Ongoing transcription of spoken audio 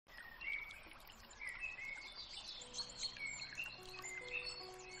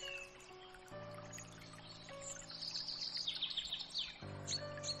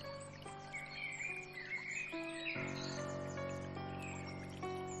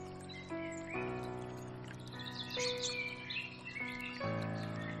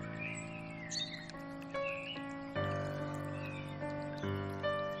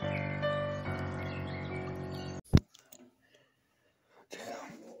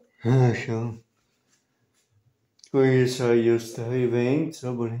Ach jo. Koji se just i vägen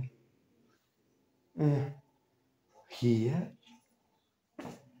så borde. Hier.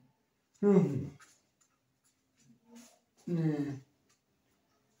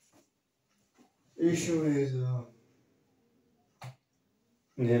 Еще это.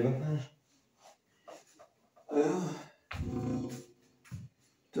 Небо.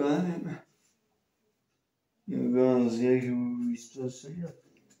 Там. Ganzejo espacial.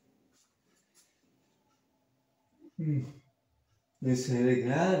 Isso é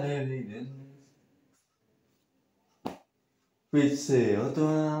legal, né? Pizza,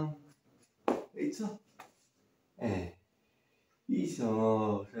 outra. Isso.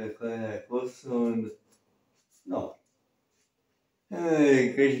 Isso, é coisa. Não.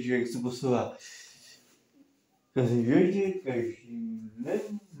 Que a gente se possuía. Que a gente, que a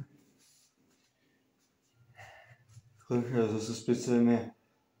gente. Хорошо, со специальными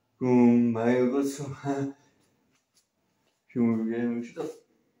моего отца. Чему я ему что?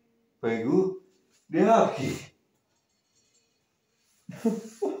 Пойду бабки.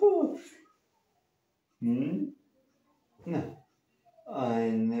 На.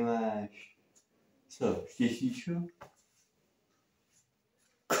 Ай, не маешь. Что, здесь еще?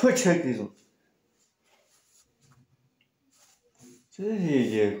 Кочак изо. Что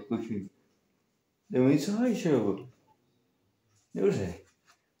я хочу? Да мы что еще было? Неужели?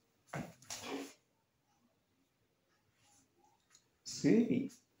 Sim.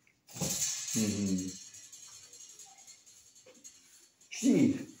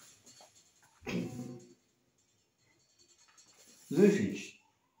 Sim. Zažić.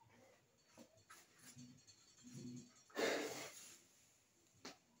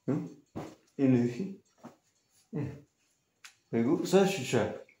 Enerji. Pegou? Zažić.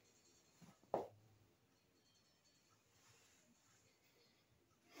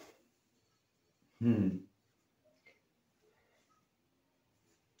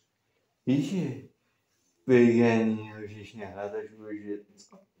 Idzie bieganie września lata się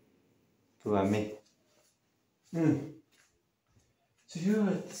tu mamy.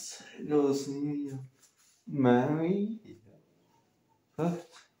 Сейчас rozumiem. Mamy. Fakt.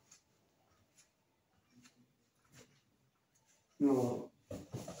 No.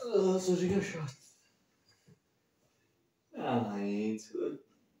 Co říkáš? Nic.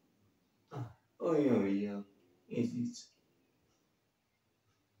 Oj, nic.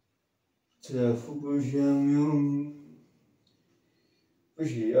 Třeba používám,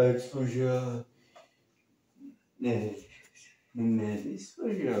 ale používám,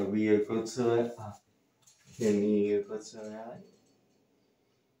 používám jako celé a chemii jako celé.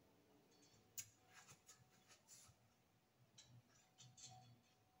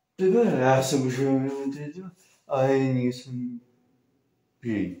 Tebe já jsem používám tyto, ale nejsem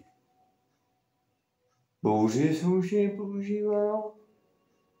žij. Bohužel jsem už je používal.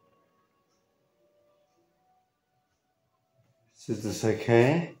 Co to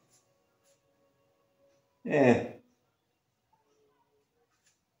také?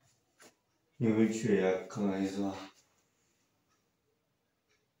 Nevíš, jak lezla.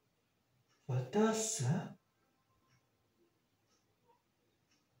 Vatasa?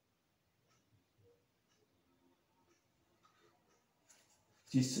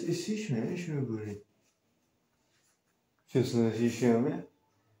 Ty jsi směš, nebude? Co se slyšíme?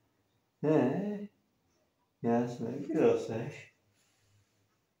 Ne, já jsem neviděl seš.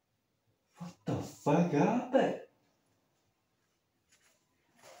 What the fuck happened?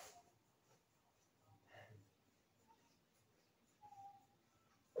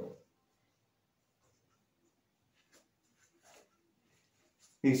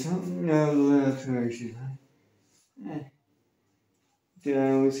 Ik snap nou kruisjes.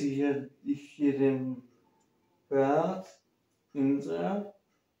 Toen moest ik jeden praat in zo.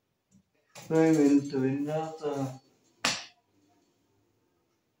 Wij weten inderdaad.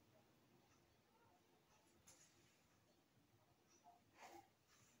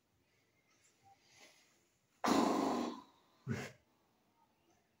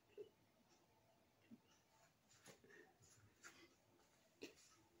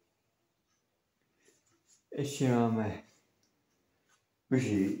 Ještě máme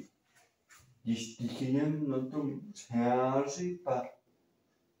vždy, když díknem na tom tváři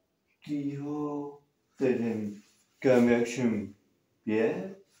partýho, kterým kamerčem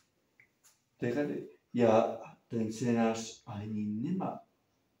je, tady já ten scénář ani nemám.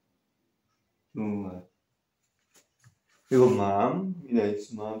 No, jo mám,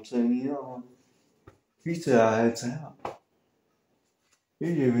 mám celý, ale víš co, já je celá.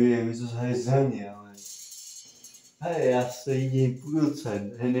 Vidím, co se za mě, ale Ale já se jediný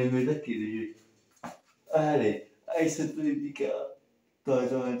producent, hned mi taky, takže ale, a se to týká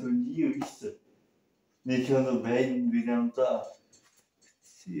to díl, víš co? Něčeho to bejím, vydám to a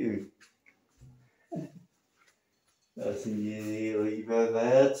já si líbá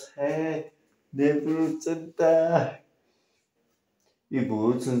věc, neproducenta. I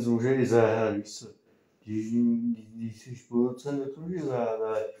producent může i zahrát, víš co? Když jsi producent, tak to může zahrát,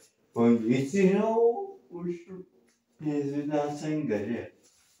 ale oni vystřihnou, už mě zvedná cenka, že?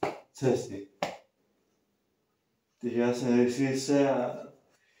 Cesty. Takže já jsem řešil se a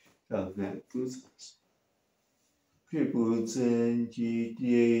tak ne, že producenti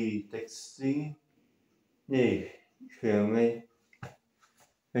dějí texty, dějí filmy,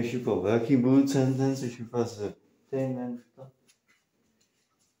 ještě po velký producentem, což je prostě téměř to.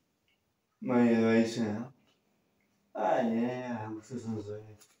 Mají vejce, no? A ne, já už to jsem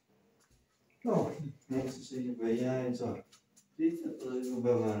zvěděl. No, nechci se jít vědět něco. Víte, to je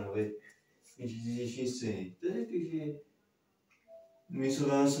Bavanovi. Když si to je takže my se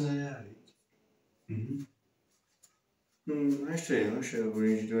vás nejali. Ještě,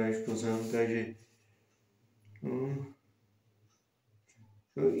 budeš dojít poznámka, že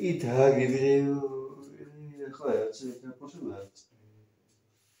i tak, video takhle, co je to potřebovat.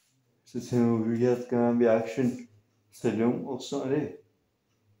 Přece můžu udělat kanál Action 7, 8 a 9.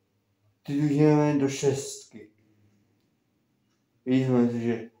 Ty uděláme do 6. Vidíme,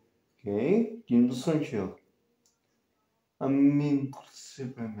 že tím to skončilo. A my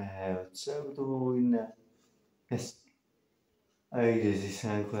potřebujeme co to bylo jiné. A kde jsi se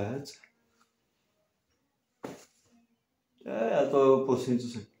nakonec? Já to poslední, co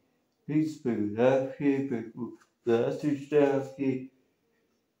jsem říct, dávky, dávky.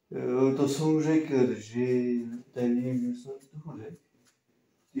 To jsem řekl, že tady nevím, že jsem toho řekl.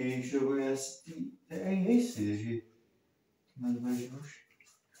 Když to bude asi tady nejsi, že máš už.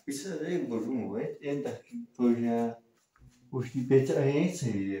 Když se tady budu mluvit, jen taky, protože už ty 5 ani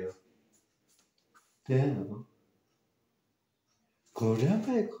nechci video. To je no.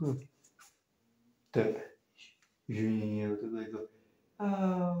 Kodáme jako. Tak. Že mě měl takhle jako.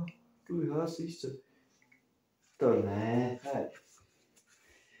 Tu hlasíš co? To ne, tak.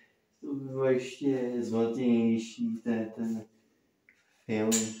 To by bylo ještě zmatěnější ten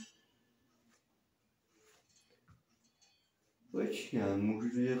film. Počkej, můžu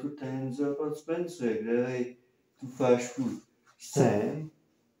to jako ten západ Spencer, kde dají tu fášku sem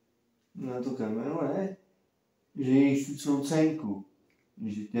na tu kameru, ne? Že jíš tu celou cenku.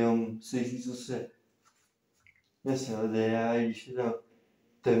 Že ty jenom seží, co se nesleduje, když je tam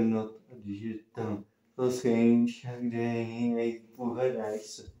temno, když je tam to schránč, kde je jiný pohled,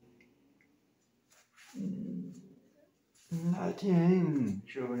 se. A tím,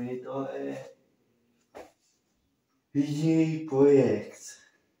 že to je jediný projekt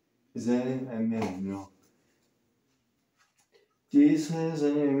za MM, no. Ti jsme za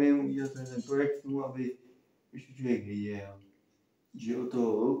MM udělali ten projekt, aby člověk viděl, že od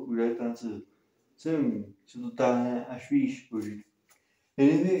toho roku 19 se to táhne až výš požít. Já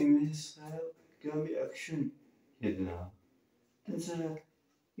nevím, myslel Grammy Action 1. Ten se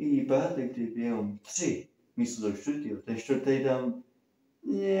i pátek, kdy byl 3, místo do 4. Ten 4. tam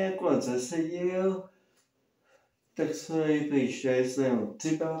nějak zaseděl, tak se pryč, já jsem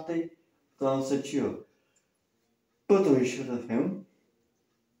 3 pátek, tam se čil. Potom vyšel ten film,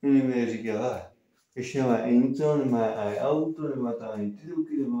 mě mi říkal, ještě nemá intro, nemá ani auto, nemá tam ani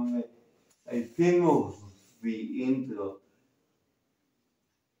titulky, nemáme ani filmový intro.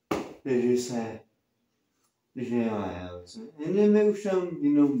 Takže nemá já. Nevím, už tam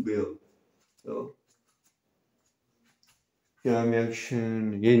jenom byl. Jo. Grammy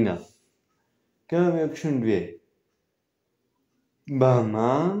Action 1. Grammy Action 2.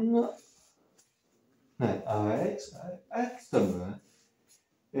 Barman. Ne, Alex tam ne.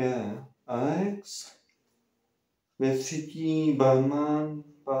 Je, Alex. Ve 3. Barman,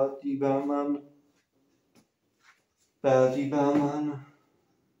 5. Barman. 5. Barman.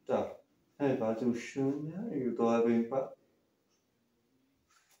 Tak, ne, 5. už ne, tohle by vypadá.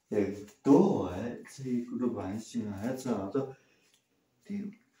 Jak tohle, celý kudování s tím nahradce na to,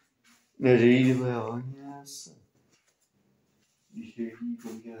 ty neřídové hodně se. Když je jí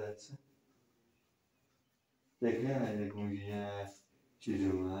kondělece. Tak já nekonže, že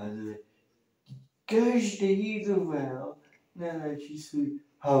doma, každý jídové, neléčí svůj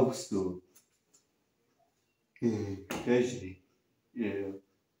house tour. Každý, jo.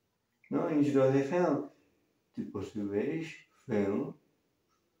 No, když dohle film, ty potřebuješ film,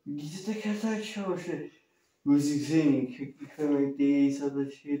 když to taká začalo, že musíš zimních filmy, ty se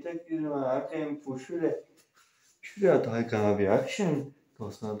začali taky na kempu všude. Všude to je kanavě action,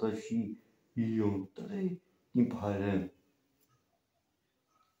 to se natočí jo, tady tím pádem.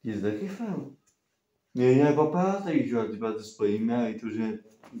 Je taky film. Je po pátek, že jo, třeba to spojíme a i to, že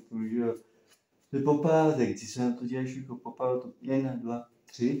to je po pátek, ty se na to děláš jako po pátek, 1, 2,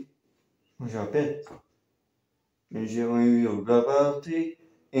 3, možná 5. Takže oni vyjdou 2 páty,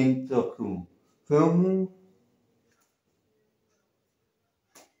 intro k tomu filmu,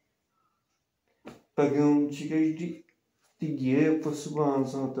 pak jenom čekají ty díly posouváno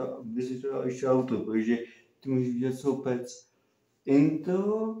se na to, aby si to dal ještě auto, protože ty můžeš dělat soupec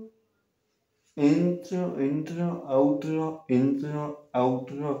intro, outro, intro,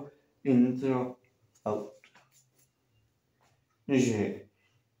 outro. Takže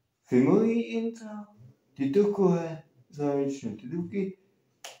filmový intro, titulkové, závěrečné titulky,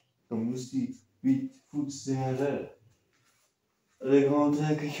 to musí být furt stejná řada. Ale ono to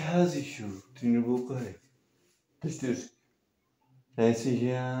nějaký házíš, jo, ty nebou pary. To 4. Tady si, že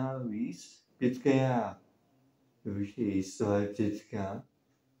já víc, 5 já. Víš, jist, to je 5.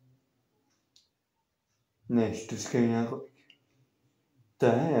 Ne, 4 nějak. To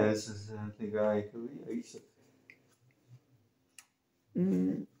je, se týká jako víš.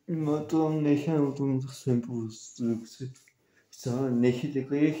 No to nechám tomu svém postupci. Stále nechyt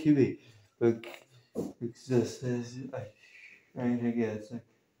takové chyby. Tak zase, až řekl,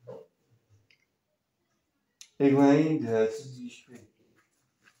 jak mají dát, co zjišťují.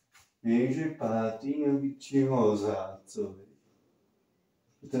 Vím, že pátý měl být přímo zácovi.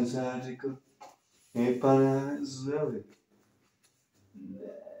 Ten se řekl, je pane zdraví. Ne,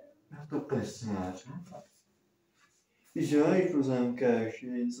 na to pesnář, ne? Když máš poznámkáš,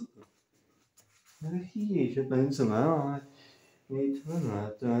 něco to. Nechytíš, že to něco málo, ale není to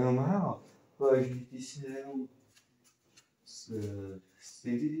ono, to je málo. Vážně, ty si jenom z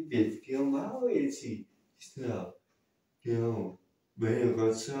ty 5 kilo málo věcí. Ty jsi dal, jo, bude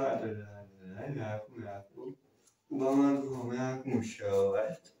gocovat, nějakou. Mám toho nějakou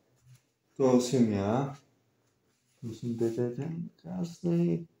šalet. To jsem já. To jsem ten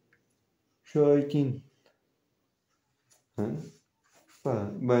krásný šaletin.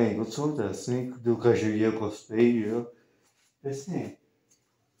 Mají gocovat, jasně, dokáže vidět postej, jo. Jasně.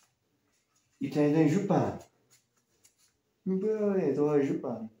 I tady ten župan. Je tohle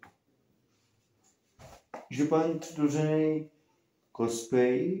župan. Župan tvořený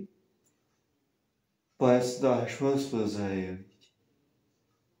cosplay, pojď dáš moc pozají.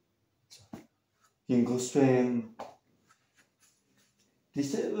 Tím cosplayem. Ty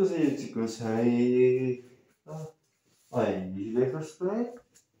se dozvědět ty cosplay. Ale víš, kde cosplay?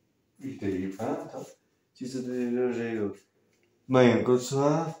 Víš, kde je župan, to? Ti se tady dořejou. Mají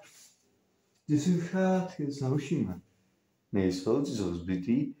kocovat. Ty jsou šátky s naušima. Nejsou, ty jsou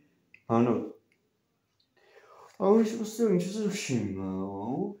zbytý. Ano. A už prostě oni se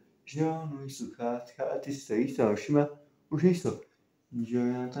všimnou, že ano, jsou chátka a ty stojíš s dalšíma, už nejsou. Že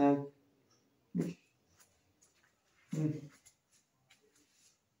já tak...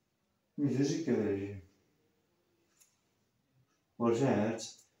 Mě říkali, že...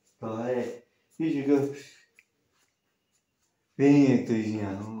 Možnec, tohle je... Víš, jako... Vím, jak to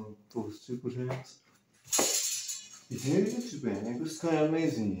jde, no, to prostě pořád. Když někdo třeba, jako skvělé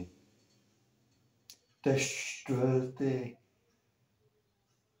amazing. To je 4.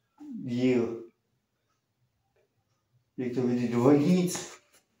 díl. Jak to vidí dvojnic.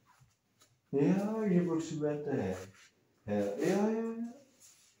 Jo, že potřebujete. Jo.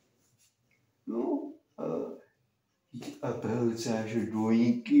 No, a pravdu třeba, že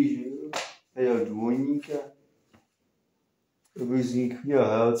dvojníky, že jo. A já dvojníka. Aby z nich měl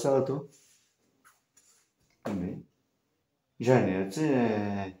helce a to. My. Žádný, to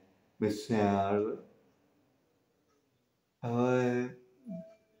je besňáře. Ale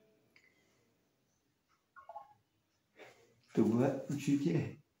to bude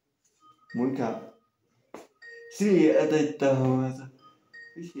určitě můj kám. Si a teď tohle to.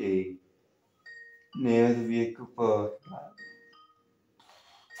 Počkej. Ne, to věko pak.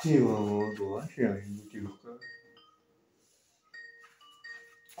 Ty mám to vaše, já jim ti ukážu.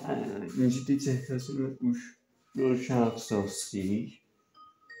 Jenže teď se chtěl už do 16.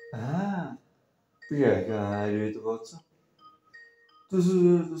 Počkej, je to co? To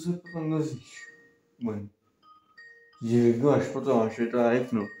se potom dozvíš. Bueno. Že až potom, až je to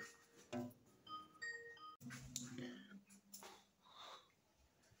hypnu.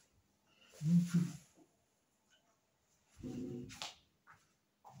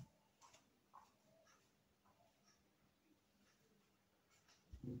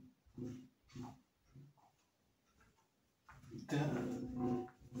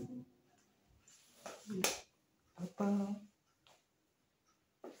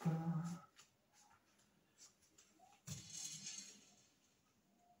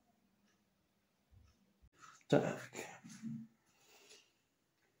 Tak.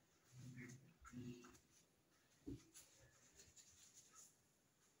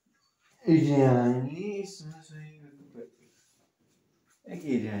 Ideální jsme se jak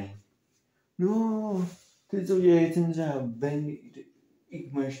ideální? No, ty to dělají ten za Ben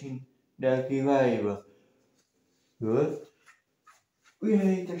X Machine nějaký vibe. Jo?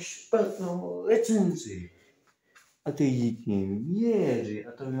 Udělají tak špatnou recenzi. A ty díky jim věří.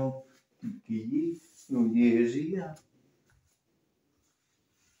 A to jenom díky jim věří a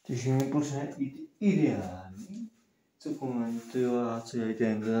takže mi pořád i ideální, co komentuju a co dělají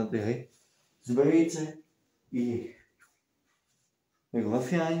ten záběhy. Zbavit se i jako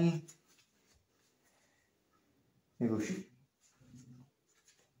mafiáni, jako všichni.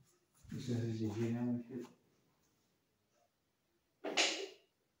 Myslím si, že žijeme všichni.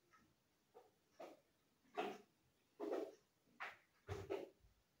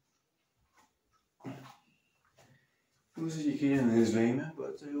 Musí díky jen nezvejme,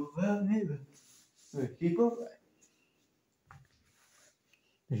 protože velmi chybové.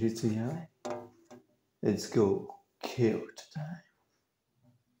 Takže co děláme? Let's go kill the time.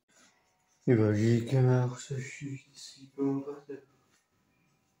 Iba díky má se všichni kompaté.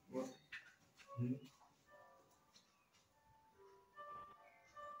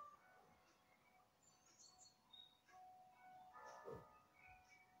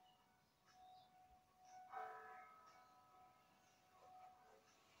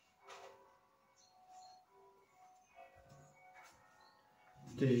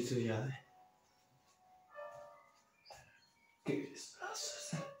 Takže co děláme? Když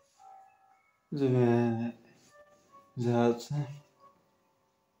se zve zácne.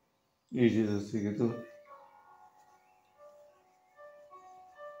 Ještě zase je to.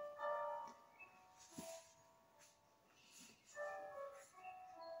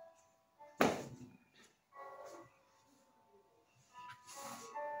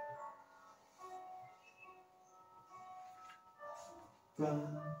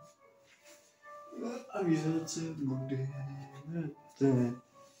 Avizace bude mrtvé.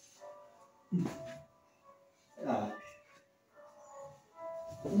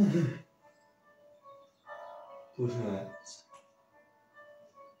 Pořád.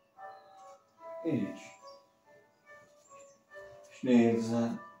 I když. Nejen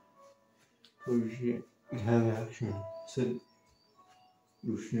za to, že hráči se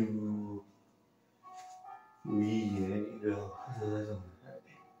už nebudou ujíždět do sezóny.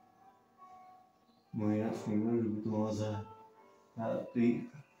 Moje jasný, že by to mohlo za ty.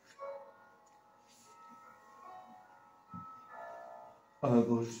 Ale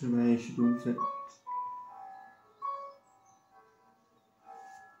potřebujeme ještě důce.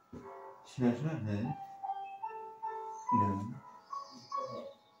 Snažná, ne? Ne.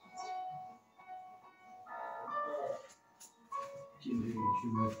 Tím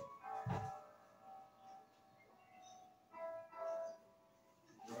největším.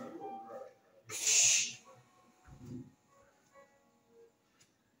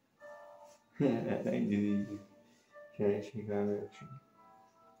 Nejde. Čekáme lepší.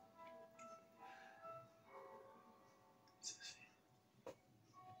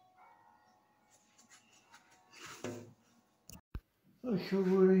 Ach,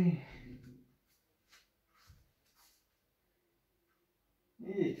 boj.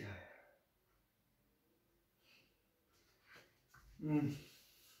 Vidíte.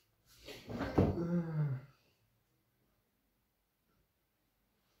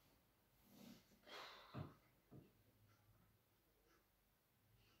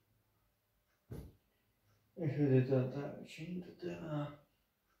 Ještě to tak, čím to teda?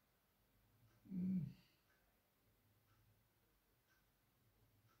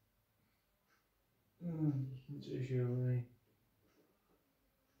 Cože jo,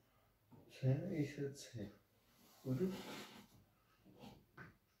 celé srdce. Budu?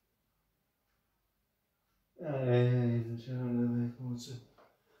 Ale třeba nevím, moc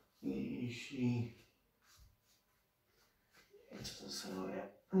nižší. Co to se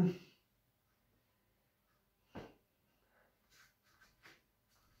je?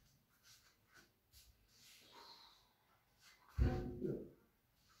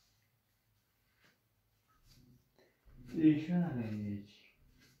 Když já největší.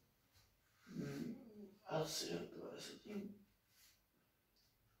 Asi od 20.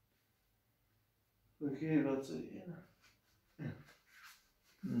 Tak je 21.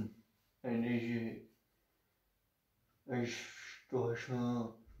 A když až to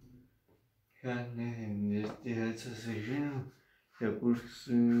šlo, já nevím, dělat se se ženou, jak už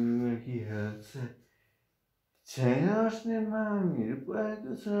nějaký herce. Čehož nemám, dopoje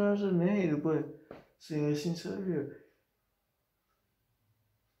to celá, že ne, dopoje si myslím celý.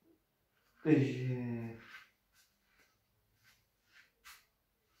 Takže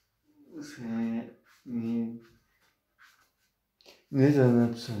se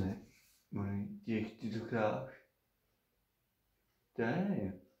nezanapsané těch titulkách.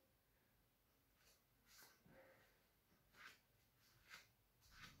 Tak.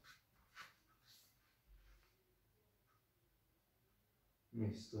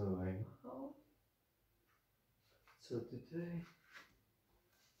 Místo Weimal. Co ty tady?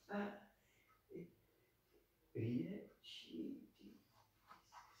 Větší.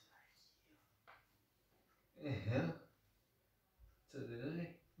 Aha. Co ty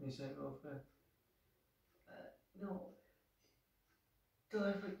tady? Místo Weimal. No.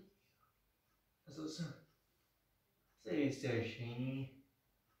 Tohle a to jsem se vystrašení.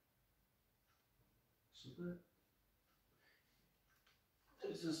 Super.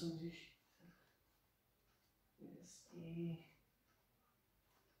 Co jsem těžší? Jasně.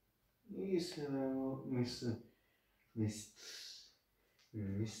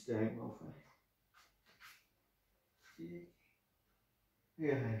 Mistr Mofe.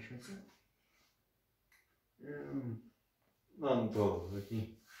 Já ještě co? Mám to hodně.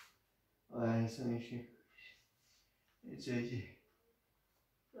 Ale já jsem ještě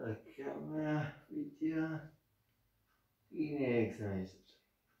tak kamera viděla jiné exámery.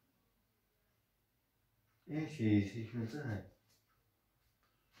 Ještě jsi tady.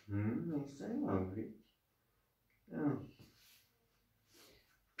 Nic tady mám, viď? No.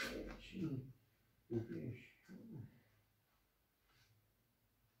 Dobrýš.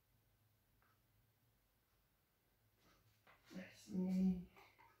 Jasně.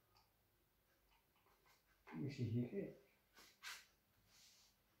 Musíš někde.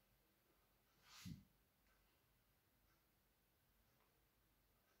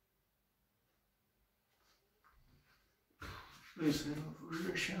 Myslím, už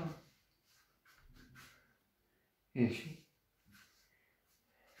došel. Ještě.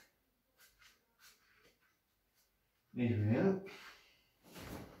 Jdeme.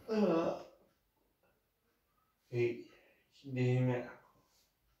 Hej, jdeme.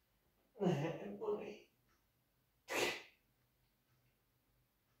 Ne, bolí.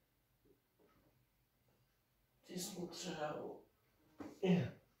 Ty jsi třeba.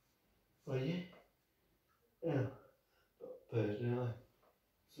 Pojď. Jo. Perdele.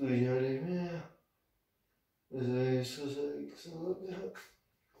 Co děláme? Co se dělá?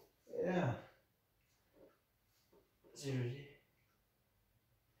 Já. Jsi ready?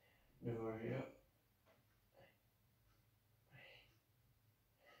 Dovolí, jo.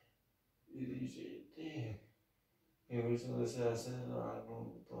 Když ty. Já bych se zase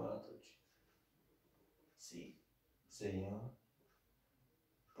zvládnul to natočit. Jo.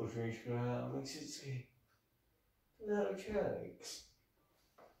 Počuješ mexicky. Náročák.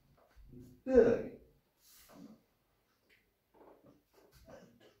 Tak.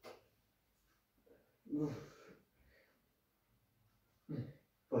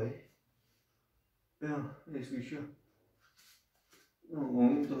 Pojď. Jo, neslyšel. No,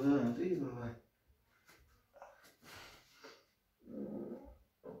 on to dá, ty vole.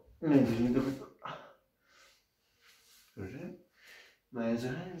 Nejdřív mi to vypadá. Dobře? Moje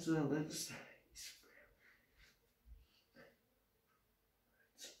zájem se na to staví.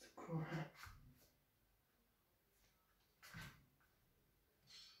 Co takové?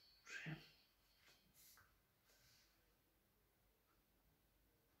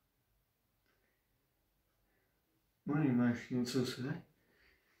 Moni, máš něco se?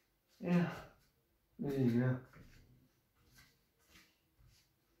 Jo. Vidíš, jo.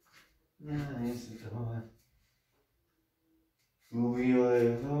 Ne, jestli tohle. Mluví o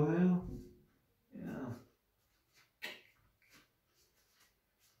jeho, jo? Jo.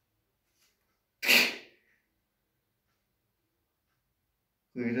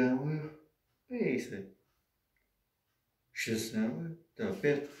 Kde můj? Pej se. 6 nebo? To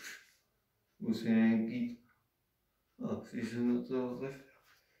 5 už. Musím nějaký. A chci se na to zlevil.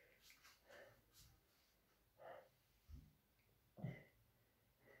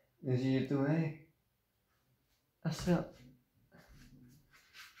 Myslíš, že to nej? Asi jo.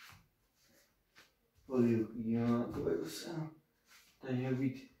 Podívky, jo, to je se. Tady měl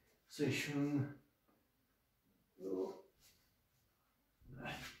být session. Jo.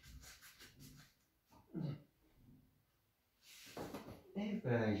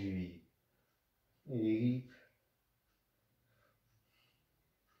 Nevypadá živý. Líp.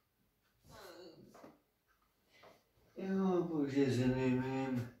 Jo, bože,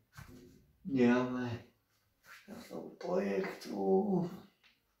 děláme na tom projektu.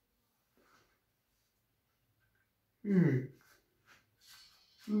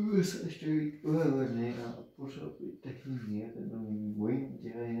 Se ještě víc pohodlný a pořád techniky, já ten nový bojím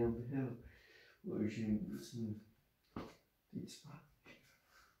dělají nebyl. Bože, jsem teď spát.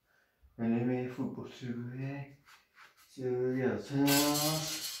 A nevím, furt potřebuje si udělat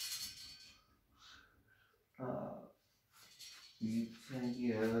scénář a více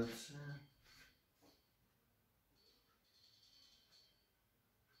nějaký relace.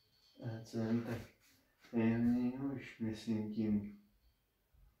 A co jen tak nevím, už myslím tím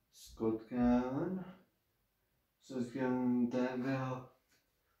Skotkan, co říkám tebe,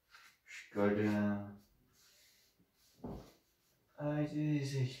 škoda. A ty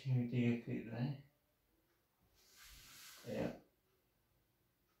jsi mi ty jakýhle? Jo.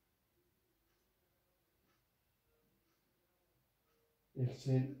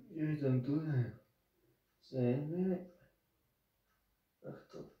 Ještě je tam tu ne? Zajme. Ach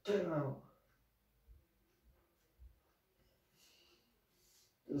to téma.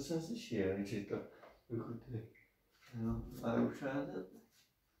 To jsem slyšel, že to dokud. No, ale už ráda.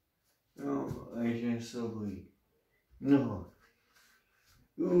 No, a že se bojí. No.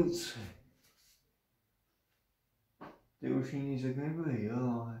 Luce. Ty už nic tak nebojí, jo,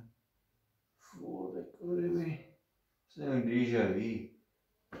 ale furt jako kdyby jsem déjà vu.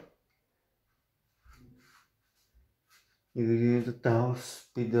 Když mě to tahlo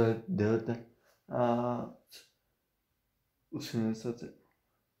zpět do delta a 80.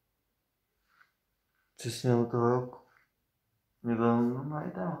 Přesně od toho roku. Mě to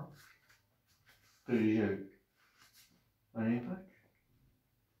normálně tam. To déjà vu. A nejpak?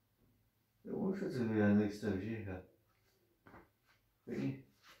 To už se vyjádřit z toho žeha.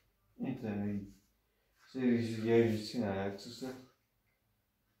 Je to neví. Když dělají vždycky na reakci se,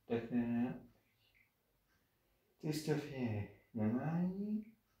 tak ne. Ty stav je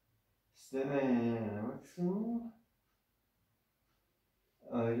normální, stav je na maximum,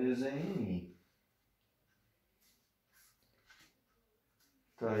 ale to je zajímavý.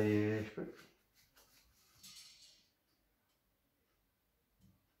 To je špatný.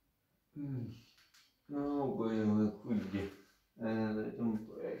 No, budeme chudě. A na tom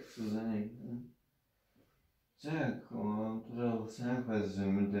projektu za někým. Tak, mám to dal se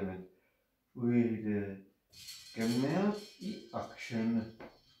zemdeme. Ujde Camel i Action.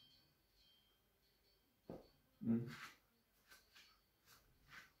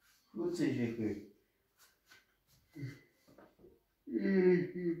 Kluci řekli.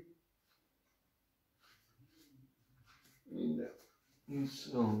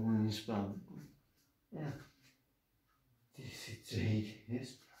 Něco můj spánku. Ja. Ty si celý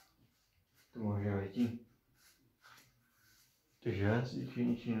nesprávný. To může být tím. Takže já si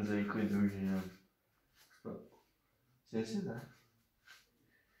všichni nezajkli do už jenom spánku. Co si tak?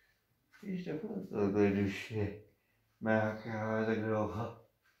 Když to proto duše má jaká tak dlouho.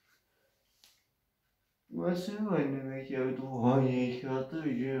 Vlastně nechtěl tu honit a to,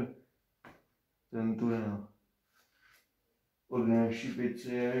 že jo. Ten tunel. Od naší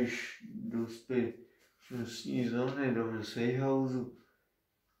pice až do spěčnostní zóny, do Sejhausu.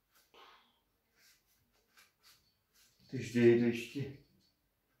 Teď jde ještě.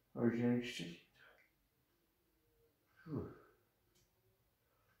 A už ještě.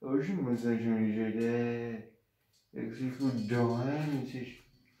 A už myslím, že jde, jak si furt dole,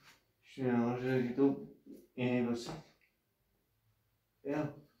 myslíš, že nahoře to je vlastně.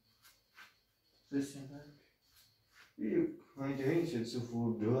 Jo. Přesně tak. Mají tajemnice, co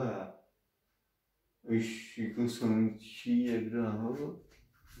furt dole. Když jako skončí, jak jde nahoru.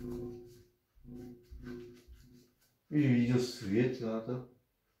 Když vidí to světlo a to,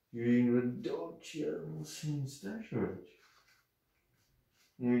 že jde do očí a musí nic stažovat.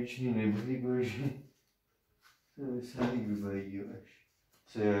 Mě většině nebyli, bože. To se líbí, až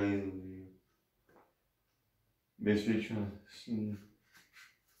se realizují. Bezpečnostní